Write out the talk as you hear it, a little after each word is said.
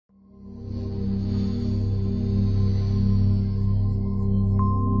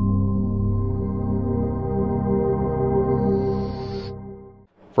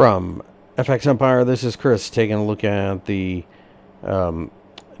From FXEmpire, this is Chris taking a look at the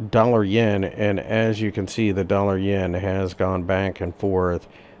dollar yen, and as you can see, the dollar yen has gone back and forth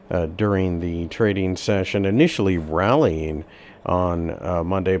during the trading session, initially rallying on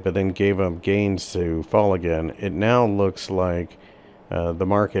Monday, but then gave up gains to fall again. It now looks like the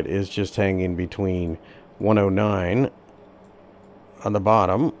market is just hanging between 109 on the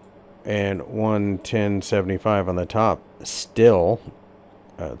bottom and 110.75 on the top still.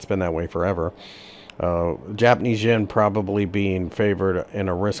 It's been that way forever. Japanese yen probably being favored in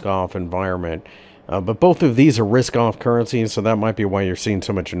a risk-off environment. But both of these are risk-off currencies, so that might be why you're seeing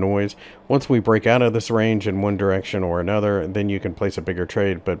so much noise. Once we break out of this range in one direction or another, then you can place a bigger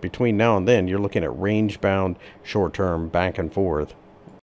trade. But between now and then, you're looking at range-bound, short-term, back and forth.